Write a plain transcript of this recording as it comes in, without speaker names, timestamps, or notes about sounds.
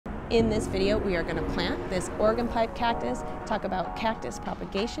In this video, we are going to plant this organ pipe cactus, talk about cactus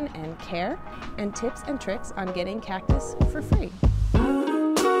propagation and care, and tips and tricks on getting cactus for free.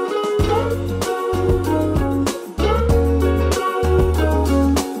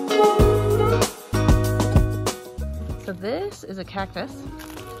 So this is a cactus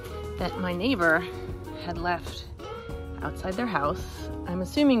that my neighbor had left outside their house. I'm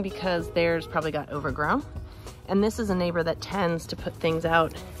assuming because theirs probably got overgrown. And this is a neighbor that tends to put things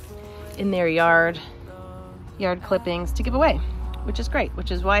out in their yard clippings to give away, which is great, which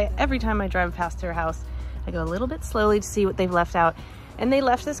is why every time I drive past their house, I go a little bit slowly to see what they've left out. And they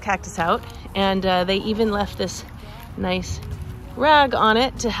left this cactus out, and they even left this nice rag on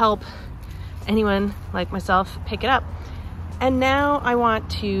it to help anyone like myself pick it up. And now I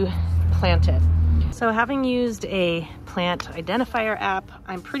want to plant it. So having used a plant identifier app,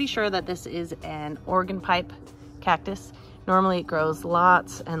 I'm pretty sure that this is an organ pipe cactus. Normally it grows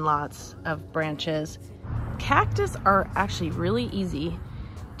lots and lots of branches. Cactus are actually really easy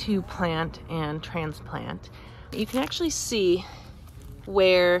to plant and transplant. You can actually see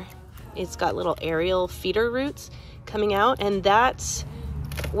where it's got little aerial feeder roots coming out, and that's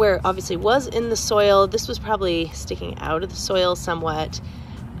where it obviously was in the soil. This was probably sticking out of the soil somewhat.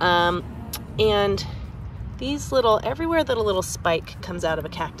 And these everywhere that a little spike comes out of a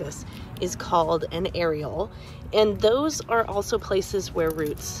cactus is called an aerial. And those are also places where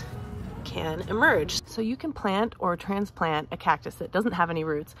roots can emerge. So you can plant or transplant a cactus that doesn't have any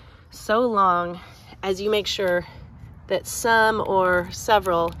roots so long as you make sure that some or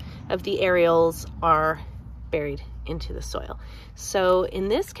several of the aerials are buried into the soil. So in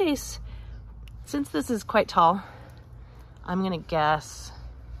this case, since this is quite tall, I'm gonna guess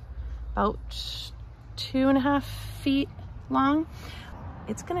about 2.5 feet long.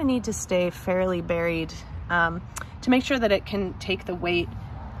 It's gonna need to stay fairly buried to make sure that it can take the weight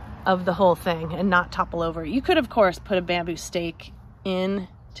of the whole thing and not topple over. You could, of course, put a bamboo stake in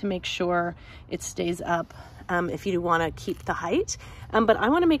to make sure it stays up if you want to keep the height. But I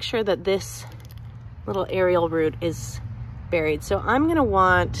want to make sure that this little aerial root is buried. So I'm going to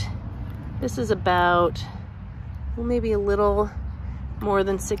want, this is about, well, maybe a little more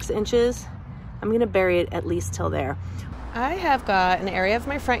than 6 inches. I'm going to bury it at least till there. I have got an area of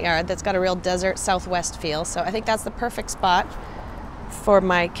my front yard that's got a real desert southwest feel, so I think that's the perfect spot for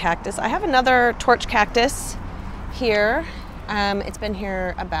my cactus. I have another torch cactus here. It's been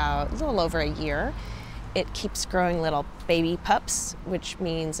here about a little over a year. It keeps growing little baby pups, which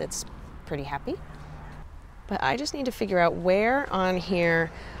means it's pretty happy. But I just need to figure out where on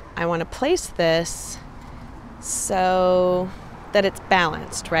here I want to place this so that it's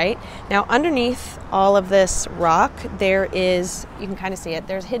balanced, right? Now underneath all of this rock, there is, you can kind of see it,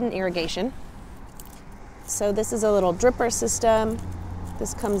 there's hidden irrigation. So this is a little dripper system.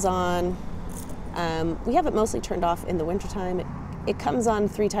 This comes on, we have it mostly turned off in the wintertime. It comes on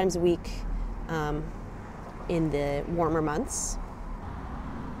 3 times a week in the warmer months.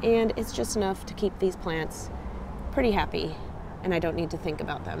 And it's just enough to keep these plants pretty happy, and I don't need to think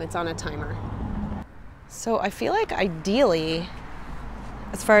about them. It's on a timer. So I feel like ideally,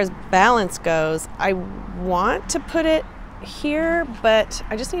 as far as balance goes, I want to put it here, but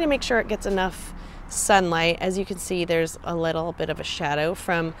I just need to make sure it gets enough sunlight. As you can see, there's a little bit of a shadow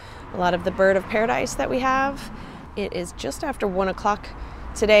from a lot of the bird of paradise that we have. It is just after 1 o'clock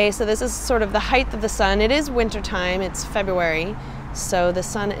today, so this is sort of the height of the sun. It is winter time, it's February, so the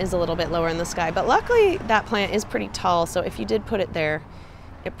sun is a little bit lower in the sky, but luckily that plant is pretty tall, so if you did put it there,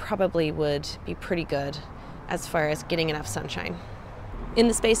 it probably would be pretty good as far as getting enough sunshine. In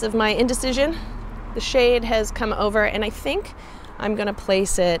the space of my indecision, the shade has come over, and I think I'm gonna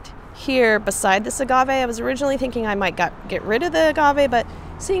place it here beside this agave. I was originally thinking I might get rid of the agave, but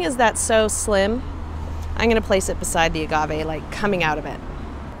seeing as that's so slim, I'm gonna place it beside the agave, like coming out of it.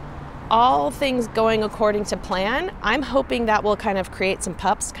 All things going according to plan, I'm hoping that will kind of create some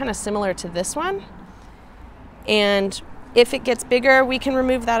pups, kind of similar to this one. And if it gets bigger, we can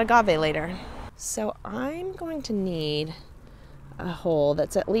remove that agave later. So I'm going to need a hole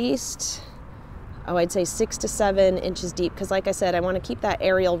that's at least, I'd say 6 to 7 inches deep, because like I said, I want to keep that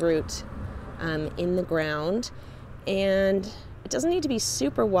aerial root in the ground, and it doesn't need to be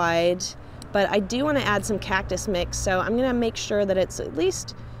super wide, but I do want to add some cactus mix, so I'm going to make sure that it's at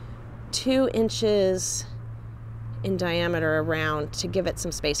least 2 inches in diameter around to give it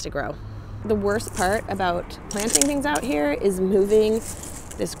some space to grow. The worst part about planting things out here is moving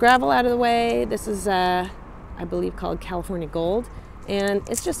this gravel out of the way. This is I believe called California Gold, and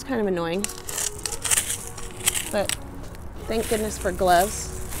it's just kind of annoying. But thank goodness for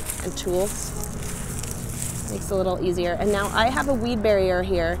gloves and tools. Makes it a little easier. And now I have a weed barrier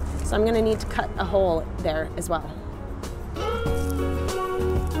here, so I'm gonna need to cut a hole there as well.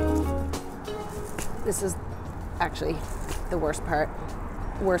 This is actually the worst part,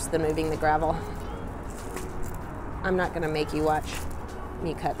 worse than moving the gravel. I'm not gonna make you watch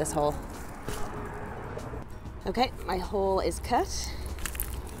me cut this hole. Okay, my hole is cut.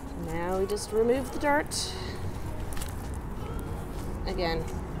 Now we just remove the dirt. Again,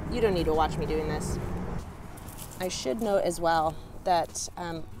 you don't need to watch me doing this. I should note as well that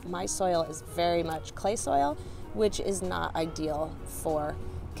my soil is very much clay soil, which is not ideal for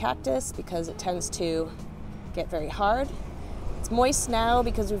cactus because it tends to get very hard. It's moist now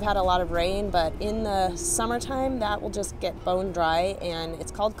because we've had a lot of rain, but in the summertime that will just get bone dry, and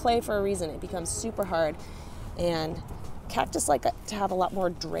it's called clay for a reason. It becomes super hard, and cactus like to have a lot more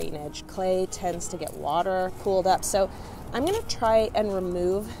drainage. Clay tends to get water pooled up, so I'm gonna try and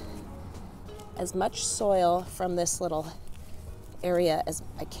remove as much soil from this little area as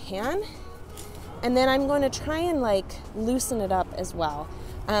I can, and then I'm going to try and like loosen it up as well.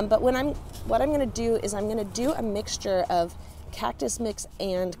 But what I'm gonna do is I'm gonna do a mixture of cactus mix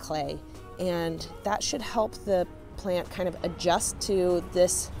and clay, and that should help the plant kind of adjust to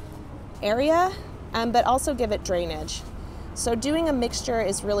this area, but also give it drainage. So doing a mixture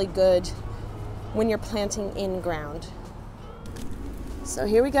is really good when you're planting in ground. So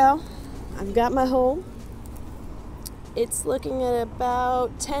here we go. I've got my hole. It's looking at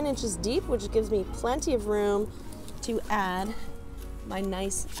about 10 inches deep, which gives me plenty of room to add my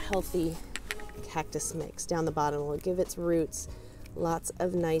nice healthy cactus mix down the bottom. Will give its roots lots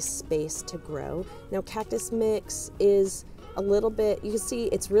of nice space to grow. Now cactus mix is a little bit, you can see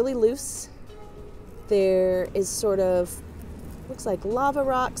it's really loose. There is sort of, looks like lava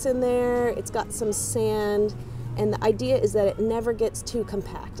rocks in there. It's got some sand, and the idea is that it never gets too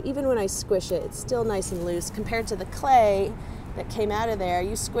compact. Even when I squish it, it's still nice and loose compared to the clay that came out of there.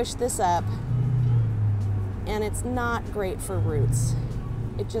 You squish this up and it's not great for roots.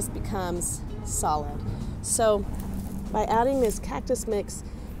 It just becomes solid. So by adding this cactus mix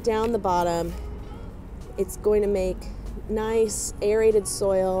down the bottom, it's going to make nice aerated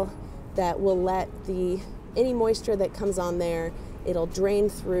soil that will let any moisture that comes on there, it'll drain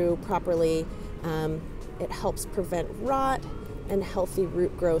through properly. It helps prevent rot and healthy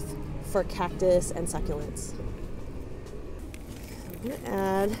root growth for cactus and succulents. I'm gonna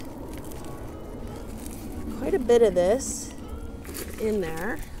add quite a bit of this in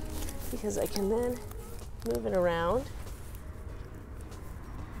there because I can then move it around.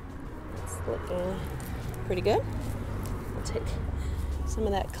 It's looking pretty good. I'll take some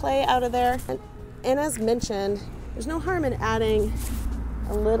of that clay out of there. And as mentioned, there's no harm in adding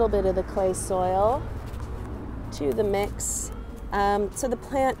a little bit of the clay soil to the mix so the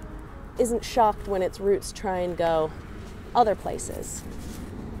plant isn't shocked when its roots try and go other places.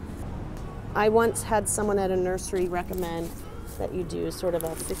 I once had someone at a nursery recommend that you do sort of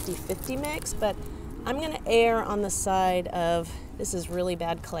a 50-50 mix, but I'm going to err on the side of this is really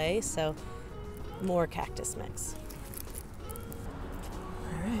bad clay, so more cactus mix.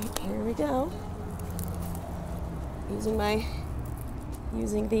 All right, here we go.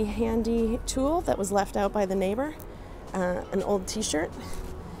 Using the handy tool that was left out by the neighbor, an old t-shirt.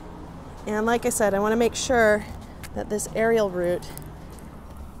 And like I said, I want to make sure that this aerial root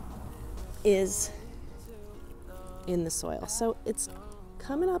is in the soil. So it's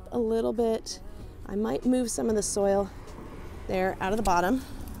coming up a little bit. I might move some of the soil there out of the bottom.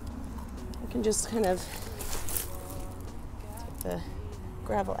 I can just kind of take the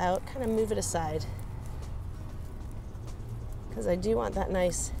gravel out, kind of move it aside, because I do want that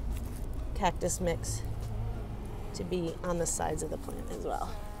nice cactus mix to be on the sides of the plant as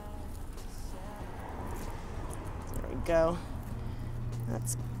well. There we go.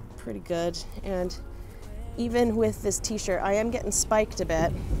 That's pretty good. And even with this t-shirt, I am getting spiked a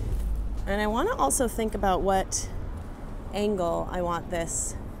bit. And I want to also think about what angle I want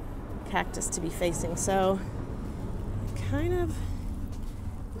this cactus to be facing. So it kind of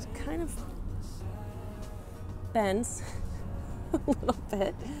bends a little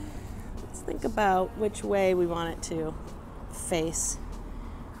bit. Let's think about which way we want it to face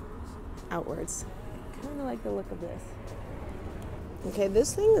outwards. Kind of like the look of this. Okay,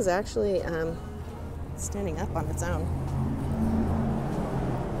 this thing is actually standing up on its own.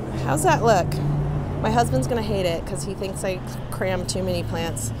 How's that look? My husband's gonna hate it because he thinks I cram too many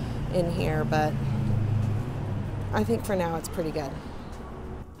plants in here, but I think for now it's pretty good.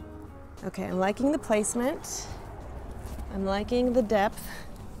 Okay, I'm liking the placement. I'm liking the depth.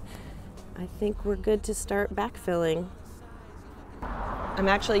 I think we're good to start backfilling. I'm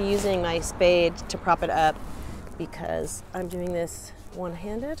actually using my spade to prop it up because I'm doing this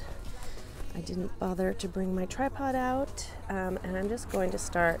one-handed. I didn't bother to bring my tripod out, and I'm just going to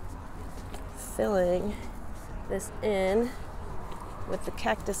start filling this in with the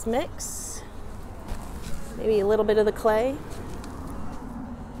cactus mix. Maybe a little bit of the clay.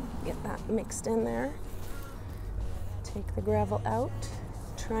 Get that mixed in there. Take the gravel out.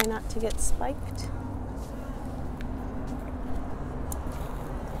 Try not to get spiked.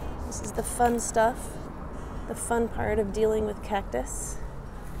 This is the fun stuff, the fun part of dealing with cactus.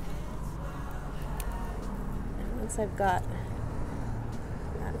 And once I've got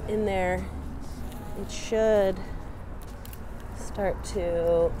that in there, it should start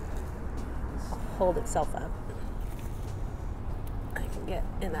to hold itself up. I can get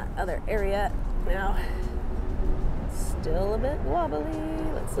in that other area now. Still a bit wobbly.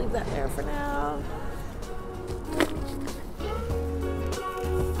 Let's leave that there for now.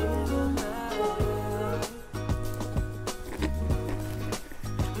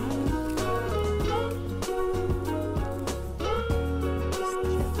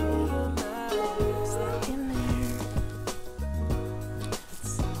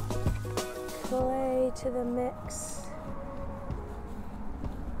 Clay to the mix.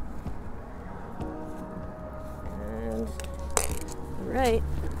 Right,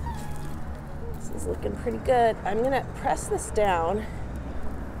 this is looking pretty good. I'm gonna press this down.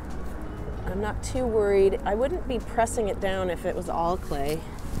 I'm not too worried. I wouldn't be pressing it down if it was all clay,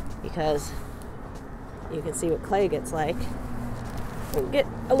 because you can see what clay gets like. We'll get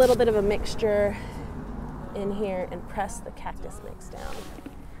a little bit of a mixture in here and press the cactus mix down,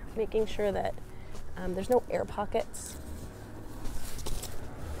 making sure that there's no air pockets,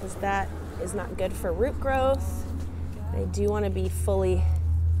 because that is not good for root growth. They do want to be fully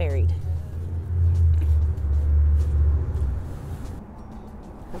buried.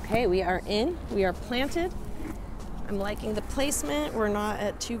 Okay, we are in. We are planted. I'm liking the placement. We're not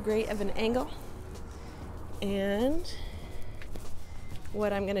at too great of an angle. And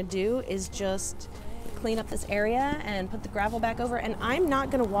what I'm going to do is just clean up this area and put the gravel back over. And I'm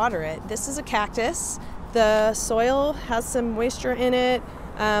not going to water it. This is a cactus. The soil has some moisture in it.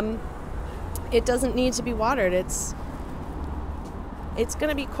 It doesn't need to be watered. It's going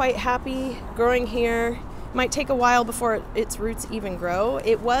to be quite happy growing here. Might take a while before its roots even grow.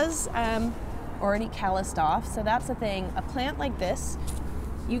 It was already calloused off, so that's the thing. A plant like this,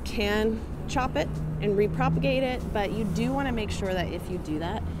 you can chop it and repropagate it, but you do want to make sure that if you do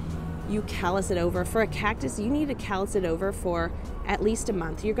that, you callus it over. For a cactus, you need to callus it over for at least a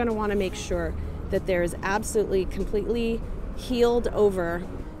month. You're going to want to make sure that there's absolutely completely healed over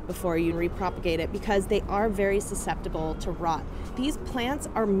before you repropagate it, because they are very susceptible to rot. These plants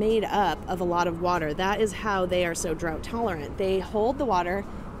are made up of a lot of water. That is how they are so drought tolerant. They hold the water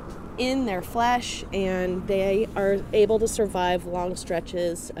in their flesh, and they are able to survive long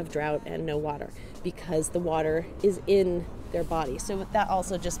stretches of drought and no water because the water is in their body. So that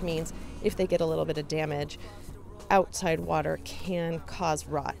also just means if they get a little bit of damage, outside water can cause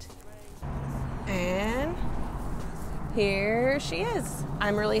rot. And here she is.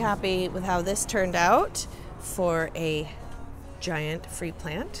 I'm really happy with how this turned out for a giant free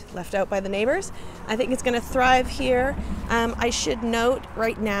plant left out by the neighbors. I think it's going to thrive here. I should note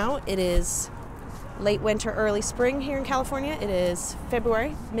right now it is late winter, early spring here in California. It is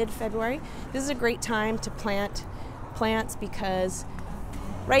February, mid-February. This is a great time to plant plants because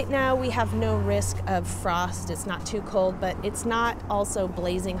right now we have no risk of frost. It's not too cold, but it's not also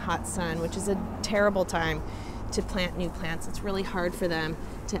blazing hot sun, which is a terrible time to plant new plants. It's really hard for them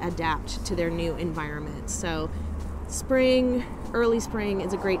to adapt to their new environment. So spring, early spring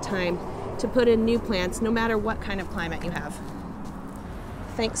is a great time to put in new plants no matter what kind of climate you have.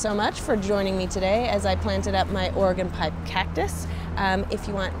 Thanks so much for joining me today as I planted up my Oregon pipe cactus. If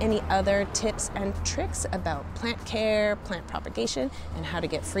you want any other tips and tricks about plant care, plant propagation, and how to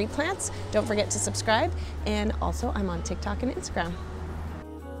get free plants, don't forget to subscribe. And also I'm on TikTok and Instagram.